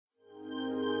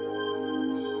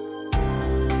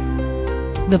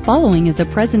The following is a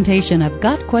presentation of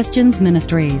Got Questions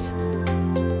Ministries.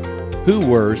 Who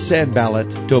were Sanballat,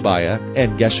 Tobiah,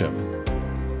 and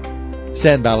Geshem?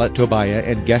 Sanballat, Tobiah,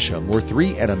 and Geshem were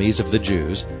three enemies of the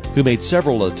Jews who made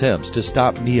several attempts to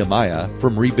stop Nehemiah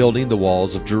from rebuilding the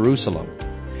walls of Jerusalem.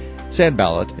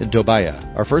 Sanballat and Tobiah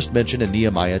are first mentioned in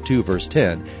Nehemiah 2 verse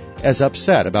 10 as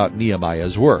upset about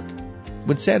Nehemiah's work.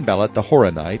 When Sanballat the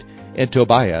Horonite and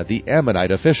Tobiah the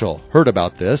Ammonite official heard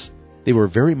about this, they were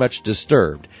very much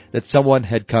disturbed that someone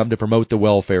had come to promote the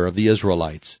welfare of the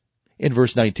Israelites. In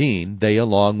verse 19, they,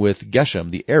 along with Geshem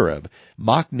the Arab,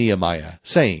 mocked Nehemiah,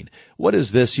 saying, "What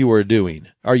is this you are doing?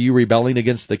 Are you rebelling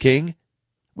against the king?"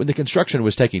 When the construction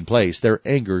was taking place, their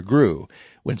anger grew.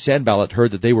 When Sanballat heard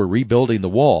that they were rebuilding the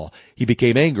wall, he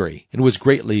became angry and was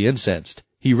greatly incensed.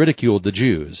 He ridiculed the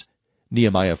Jews.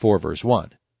 Nehemiah 4 verse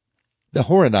 1. The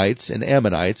Horonites and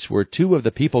Ammonites were two of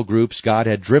the people groups God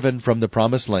had driven from the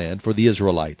Promised Land for the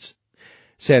Israelites.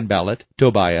 Sanballat,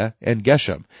 Tobiah, and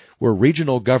Geshem were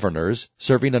regional governors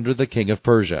serving under the king of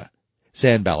Persia.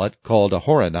 Sanballat, called a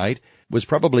Horonite, was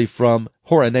probably from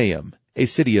Horonaim, a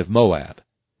city of Moab.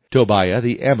 Tobiah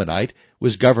the Ammonite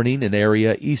was governing an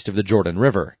area east of the Jordan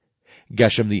River.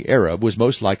 Geshem the Arab was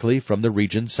most likely from the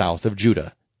region south of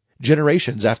Judah.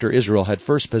 Generations after Israel had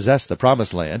first possessed the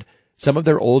Promised Land, some of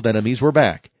their old enemies were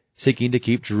back, seeking to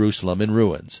keep Jerusalem in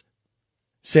ruins.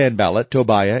 Sanballat,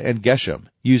 Tobiah, and Geshem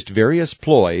used various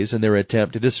ploys in their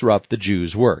attempt to disrupt the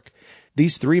Jews' work.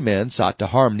 These three men sought to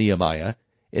harm Nehemiah,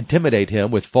 intimidate him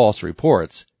with false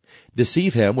reports,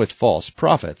 deceive him with false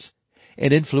prophets,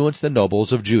 and influence the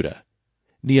nobles of Judah.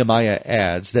 Nehemiah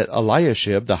adds that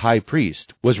Eliashib the high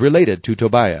priest was related to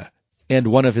Tobiah, and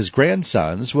one of his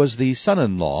grandsons was the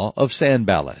son-in-law of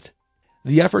Sanballat.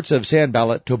 The efforts of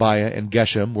Sanballat, Tobiah, and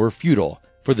Geshem were futile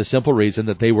for the simple reason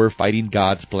that they were fighting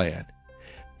God's plan.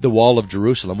 The wall of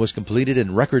Jerusalem was completed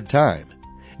in record time.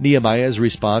 Nehemiah's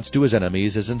response to his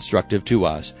enemies is instructive to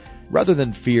us. Rather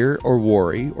than fear or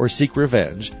worry or seek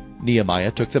revenge, Nehemiah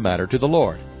took the matter to the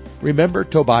Lord. Remember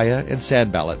Tobiah and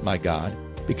Sanballat, my God,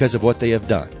 because of what they have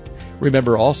done.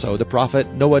 Remember also the prophet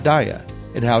Noadiah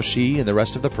and how she and the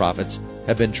rest of the prophets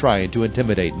have been trying to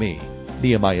intimidate me.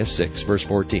 Nehemiah 6 verse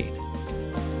 14.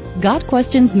 Got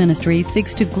Questions Ministry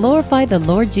seeks to glorify the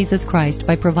Lord Jesus Christ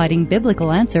by providing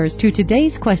biblical answers to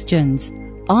today's questions.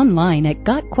 Online at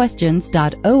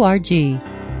GotQuestions.org.